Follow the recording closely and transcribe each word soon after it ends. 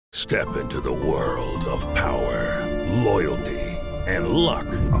Step into the world of power, loyalty, and luck.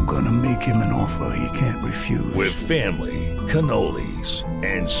 I'm gonna make him an offer he can't refuse. With family, cannolis,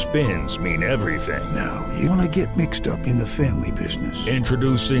 and spins mean everything. Now, you wanna get mixed up in the family business.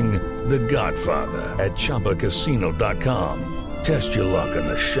 Introducing The Godfather at ChumbaCasino.com. Test your luck in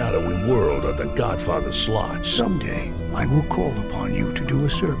the shadowy world of The Godfather slot. Someday, I will call upon you to do a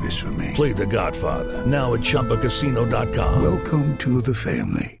service for me. Play The Godfather now at ChumbaCasino.com. Welcome to the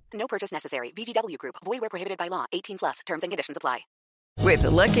family. No purchase necessary. VGW Group. Void where prohibited by law. 18 plus. Terms and conditions apply. With the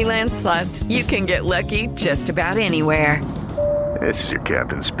Lucky Land Slots, you can get lucky just about anywhere. This is your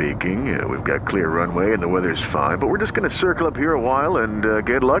captain speaking. We've got clear runway and the weather's fine, but we're just going to circle up here a while and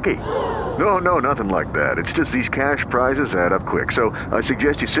get lucky. No, nothing like that. It's just these cash prizes add up quick. So I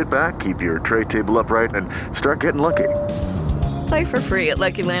suggest you sit back, keep your tray table upright, and start getting lucky. Play for free at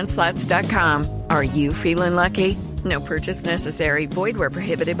LuckyLandSlots.com. Are you feeling lucky? No purchase necessary. Void where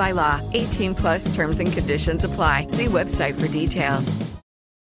prohibited by law. 18 plus terms and conditions apply. See website for details.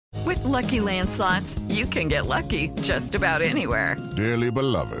 With Lucky Land Slots, you can get lucky just about anywhere. Dearly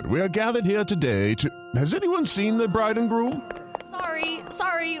beloved, we are gathered here today to... Has anyone seen the bride and groom?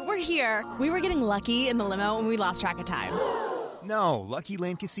 Sorry, we're here. We were getting lucky in the limo and we lost track of time. No, Lucky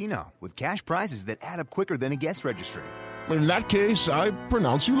Land Casino, with cash prizes that add up quicker than a guest registry. In that case, I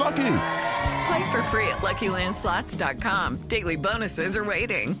pronounce you lucky. Play for free at LuckyLandSlots.com. Daily bonuses are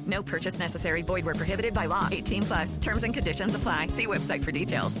waiting. No purchase necessary. Void where prohibited by law. 18 plus. Terms and conditions apply. See website for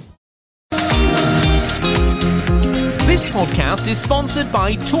details. This podcast is sponsored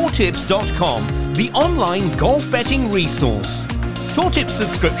by TourTips.com, the online golf betting resource. TourTips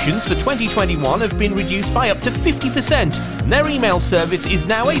subscriptions for 2021 have been reduced by up to 50%, and their email service is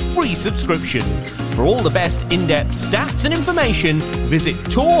now a free subscription. For all the best in-depth stats and information, visit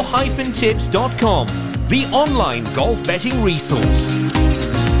Tour-Tips.com, the online golf betting resource.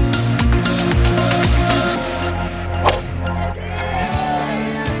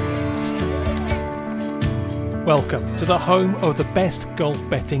 Welcome to the home of the best golf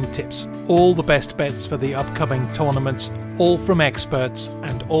betting tips. All the best bets for the upcoming tournaments, all from experts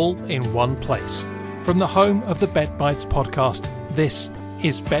and all in one place. From the home of the Bet Bites podcast, this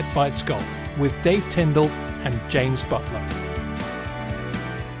is Bet Bites Golf with Dave Tyndall and James Butler.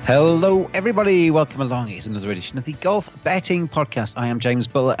 Hello everybody, welcome along. It's another edition of the Golf Betting Podcast. I am James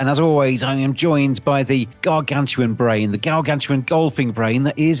Butler, and as always I am joined by the gargantuan brain, the gargantuan golfing brain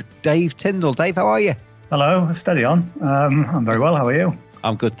that is Dave Tyndall. Dave, how are you? Hello, steady on. I'm very well. How are you?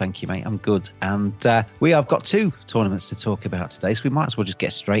 I'm good, thank you, mate. I'm good. And we have got two tournaments to talk about today, so we might as well just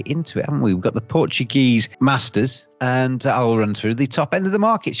get straight into it, haven't we? We've got the Portuguese Masters, and I'll run through the top end of the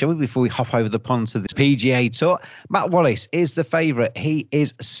market, shall we, before we hop over the pond to the PGA Tour. Matt Wallace is the favourite. He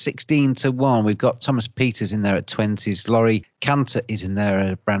is 16-1. We've got Thomas Pieters in there at 20s. Laurie Canter is in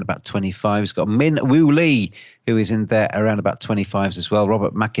there around about 25. We've got Min Woo Lee, who is in there around about 25s as well.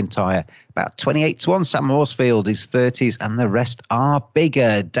 Robert McIntyre, about 28-1. Sam Horsfield is 30s, and the rest are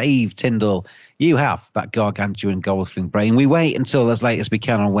bigger. Dave Tyndall, you have that gargantuan golfing brain. We wait until as late as we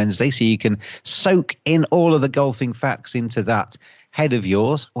can on Wednesday so you can soak in all of the golfing facts into that head of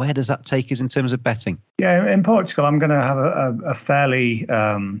yours. Where does that take us in terms of betting? Yeah, in Portugal, I'm going to have a fairly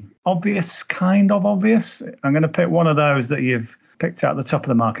obvious. I'm going to pick one of those that you've picked out at the top of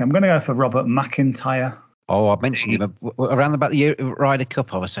the market. I'm going to go for Robert McIntyre. Oh, I mentioned him around about the Ryder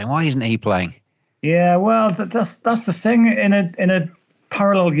Cup. I was saying, why isn't he playing? Yeah, well, that's the thing. In a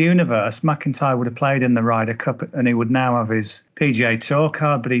parallel universe, McIntyre would have played in the Ryder Cup, and he would now have his PGA Tour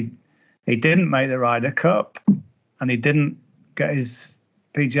card. But he didn't make the Ryder Cup, and he didn't get his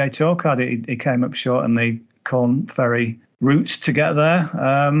PGA Tour card. He came up short in the Corn Ferry route to get there.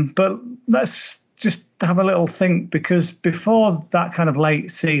 But let's just have a little think, because before that kind of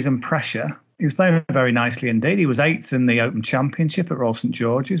late season pressure, he was playing very nicely indeed. He was 8th in the Open Championship at Royal St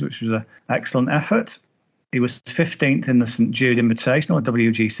George's, which was an excellent effort. He was 15th in the St Jude Invitational, a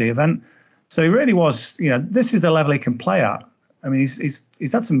WGC event. So he really was, this is the level he can play at. I mean, he's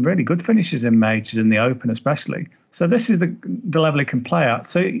had some really good finishes in majors, in the Open especially. So this is the level he can play at.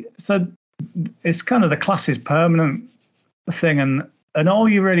 So it's kind of the class is permanent thing. And all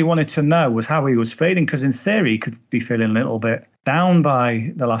you really wanted to know was how he was feeling, because in theory he could be feeling a little bit down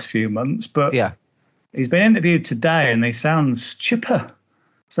by the last few months. But yeah, he's been interviewed today and he sounds chipper.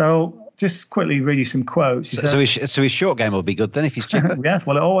 So just quickly read you some quotes. So his short game will be good then if he's chipper? Yeah,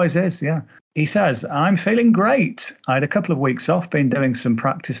 well, it always is, yeah. He says, I'm feeling great. I had a couple of weeks off, been doing some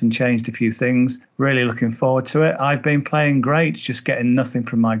practice and changed a few things. Really looking forward to it. I've been playing great, just getting nothing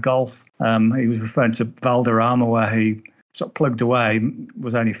from my golf. He was referring to Valderrama, where he sort of plugged away,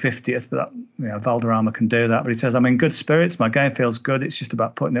 was only 50th, but that, Valderrama can do that. But he says, I'm in good spirits. My game feels good. It's just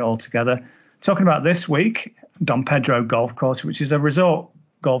about putting it all together. Talking about this week, Dom Pedro Golf Course, which is a resort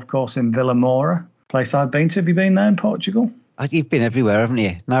golf course in Vila Moura, place I've been to. Have you been there in Portugal? You've been everywhere, haven't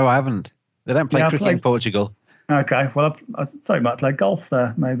you? No, I haven't. They don't play cricket in Portugal. Okay, well, I thought you might play golf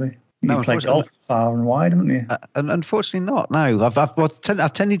there, maybe. No, you played golf far and wide, haven't you? Unfortunately not, no.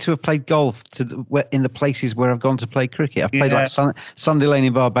 I've tended to have played golf in the places where I've gone to play cricket. I've played like Sunday Lane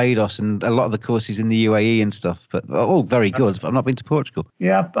in Barbados and a lot of the courses in the UAE and stuff, but all very good, but I've not been to Portugal.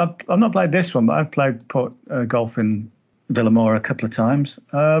 Yeah, I've not played this one, but I've played golf in Vila Moura a couple of times.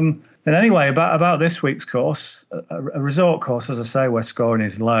 And anyway, about this week's course, a resort course, as I say, where scoring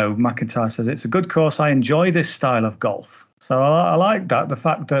is low, McIntyre says, it's a good course. I enjoy this style of golf. So I like that, the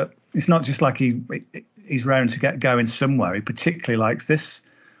fact that it's not just like he's round to get going somewhere. He particularly likes this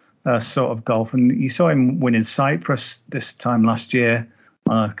sort of golf. And you saw him win in Cyprus this time last year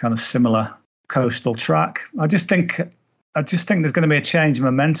on a kind of similar coastal track. I just think there's going to be a change in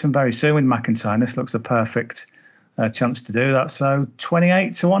momentum very soon with McIntyre. And this looks a perfect chance to do that. So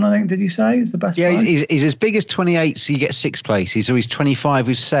 28-1, I think, did you say, is the best price? He's as big as 28, so you get 6 places. Or he's 25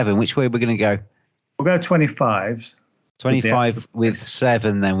 with 7. Which way are we going to go? We'll go 25s. 25 with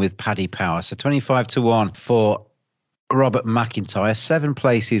 7 then with Paddy Power. So 25-1 for Robert McIntyre. 7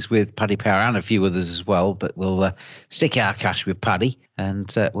 places with Paddy Power and a few others as well. But we'll stick our cash with Paddy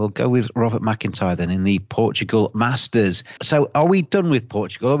and we'll go with Robert McIntyre then in the Portugal Masters. So are we done with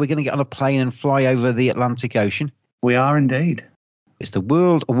Portugal? Are we going to get on a plane and fly over the Atlantic Ocean? We are indeed. It's the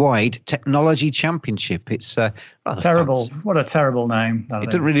Worldwide Technology Championship. It's rather terrible. Fancy. What a terrible name. It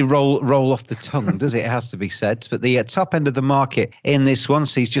doesn't really roll off the tongue, does it? It has to be said. But the top end of the market in this one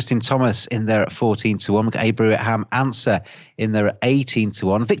sees Justin Thomas in there at 14-1. We've got Abraham Answer in there at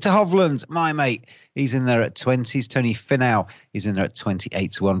 18-1. Victor Hovland, my mate, he's in there at 20s. Tony Finau is in there at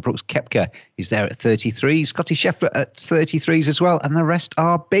 28-1. Brooks Koepka is there at 33. Scotty Scheffler at 33s as well. And the rest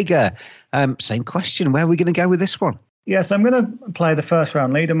are bigger. Same question. Where are we going to go with this one? Yes, I'm going to play the first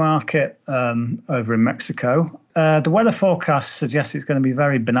round leader market over in Mexico. The weather forecast suggests it's going to be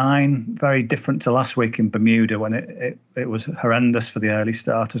very benign, very different to last week in Bermuda when it was horrendous for the early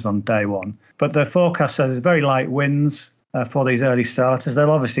starters on day one. But the forecast says there's very light winds for these early starters.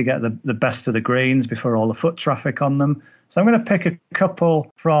 They'll obviously get the best of the greens before all the foot traffic on them. So I'm going to pick a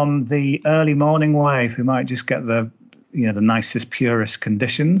couple from the early morning wave who might just get the nicest, purest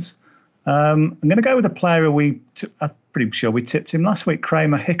conditions. I'm going to go with a player who I'm pretty sure we tipped him last week,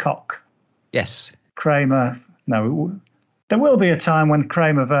 Kramer Hickok. Yes. Kramer. No, there will be a time when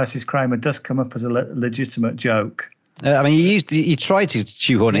Kramer versus Kramer does come up as a legitimate joke. I mean, you tried to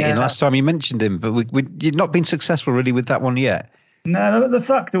shoehorn it in last time you mentioned him, but you've not been successful really with that one yet. No, the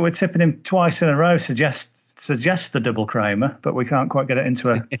fact that we're tipping him twice in a row suggests the double Kramer, but we can't quite get it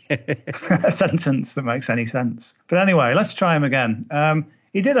into a sentence that makes any sense. But anyway, let's try him again.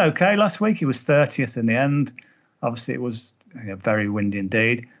 He did okay last week. He was 30th in the end. Obviously, it was very windy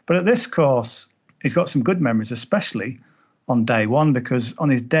indeed. But at this course, he's got some good memories, especially on day one, because on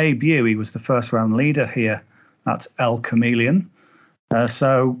his debut, he was the first round leader here at El Chameleon.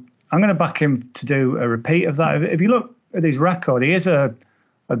 So I'm going to back him to do a repeat of that. If you look at his record, he is a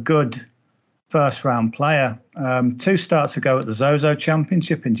good first round player. 2 starts ago at the Zozo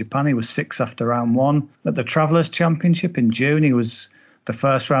Championship in Japan, he was 6th after round 1. At the Travelers Championship in June, he was the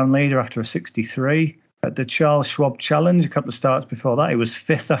first round leader after a 63. At the Charles Schwab Challenge, a couple of starts before that, he was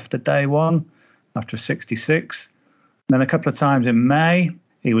 5th after day 1 after a 66. And then a couple of times in May,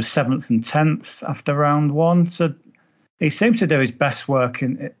 he was 7th and 10th after round 1. So he seems to do his best work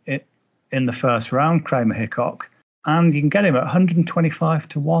in the first round, Kramer Hickok. And you can get him at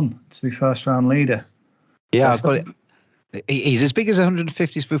 125-1 to be first round leader. Yeah, I've got it. He's as big as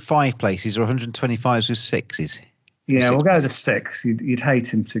 150s with 5 places or 125s with 6s. Yeah, we'll go to 6. You'd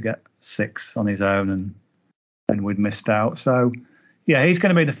hate him to get 6 on his own and we'd missed out. So, yeah, he's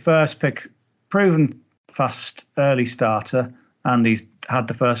going to be the first pick, proven fast early starter, and he's had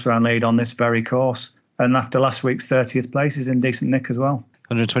the first round lead on this very course. And after last week's 30th place, he's in decent nick as well.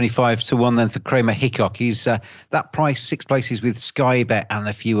 125-1 then for Kramer Hickok. He's that price, 6 places with Sky Bet and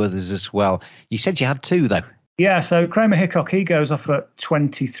a few others as well. You said you had 2 though. Yeah, so Kramer Hickok, he goes off at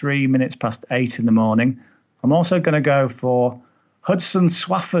 23 minutes past 8 in the morning. I'm also going to go for Hudson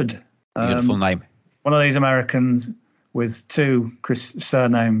Swafford. Beautiful name. One of these Americans with 2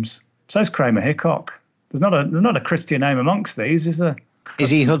 surnames. So's Kramer Hickok. There's not a Christian name amongst these, is there? Is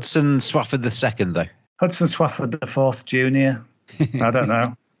he Hudson Swafford II though? Hudson Swafford IV Jr. I don't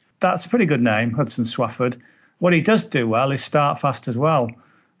know. That's a pretty good name, Hudson Swafford. What he does do well is start fast as well.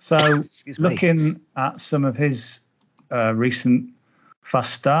 So looking at some of his recent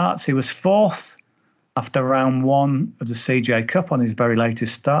fast starts. He was 4th after round 1 of the CJ Cup on his very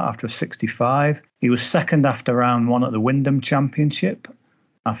latest start after a 65. He was 2nd after round 1 at the Wyndham Championship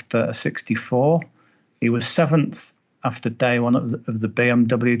after a 64. He was 7th after day 1 of the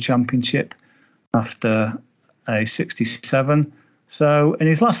BMW Championship after a 67. So in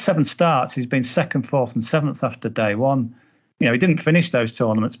his last 7 starts, he's been 2nd, 4th and 7th after day 1. He didn't finish those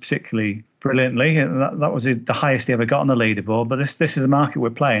tournaments particularly brilliantly. That was the highest he ever got on the leaderboard. But this is the market we're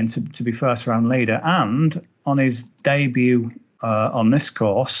playing to be first round leader. And on his debut on this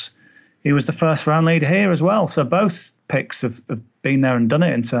course, he was the first round leader here as well. So both picks have been there and done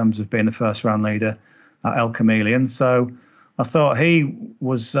it in terms of being the first round leader at El Chameleon. So I thought he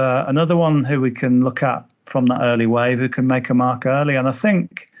was another one who we can look at from that early wave who can make a mark early. And I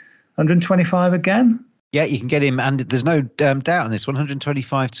think 125 again. Yeah, you can get him, and there's no doubt on this.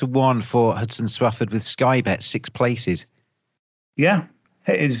 125-1 for Hudson Swafford with Sky Bet, 6 places. Yeah,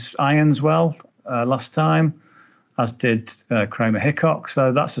 hit his irons well last time, as did Kramer Hickok.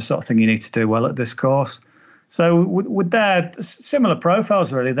 So that's the sort of thing you need to do well at this course. So with their similar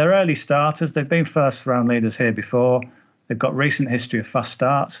profiles, really, they're early starters. They've been first round leaders here before. They've got recent history of fast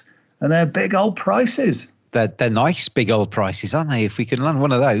starts, and they're big old prices. They're nice big old prices, aren't they? If we can land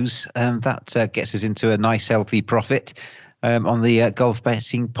one of those, that gets us into a nice healthy profit on the Golf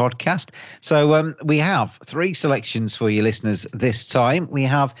Betting Podcast. So we have 3 selections for you listeners this time. We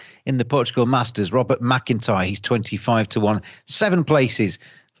have in the Portugal Masters, Robert McIntyre. He's 25-1, 7 places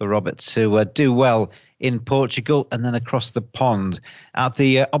for Robert to do well in Portugal. And then across the pond at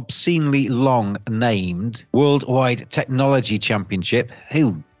the obscenely long named Worldwide Technology Championship,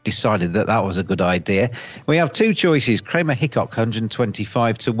 who decided that was a good idea. We have 2 choices. Kramer Hickok,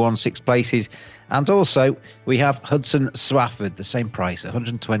 125-1, 6 places. And also we have Hudson Swafford, the same price,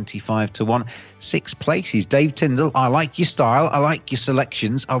 125-1, 6 places. Dave Tyndall, I like your style. I like your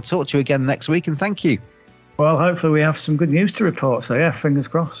selections. I'll talk to you again next week, and thank you. Well, hopefully we have some good news to report. So, yeah, fingers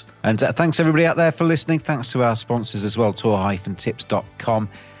crossed. And thanks everybody out there for listening. Thanks to our sponsors as well, tour-tips.com.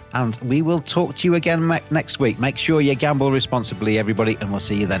 And we will talk to you again next week. Make sure you gamble responsibly, everybody, and we'll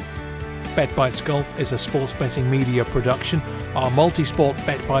see you then. Bet Bites Golf is a sports betting media production. Our multi-sport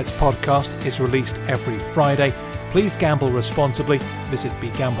Bet Bites podcast is released every Friday. Please gamble responsibly. Visit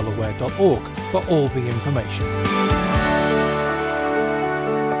begambleaware.org for all the information.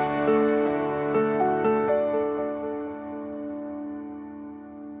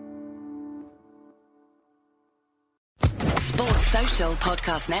 Social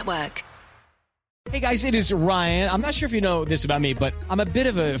Podcast Network. Hey guys, it is Ryan. I'm not sure if you know this about me, but I'm a bit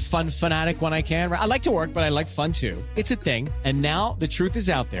of a fun fanatic when I can. I like to work, but I like fun too. It's a thing. And now the truth is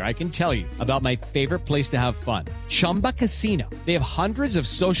out there. I can tell you about my favorite place to have fun. Chumba Casino. They have hundreds of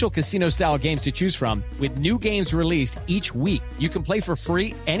social casino style games to choose from with new games released each week. You can play for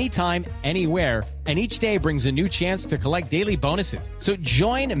free anytime, anywhere. And each day brings a new chance to collect daily bonuses. So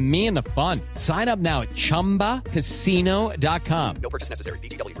join me in the fun. Sign up now at ChumbaCasino.com. No purchase necessary.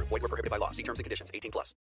 VGW Group. Void where prohibited by law. See terms and conditions. 18+.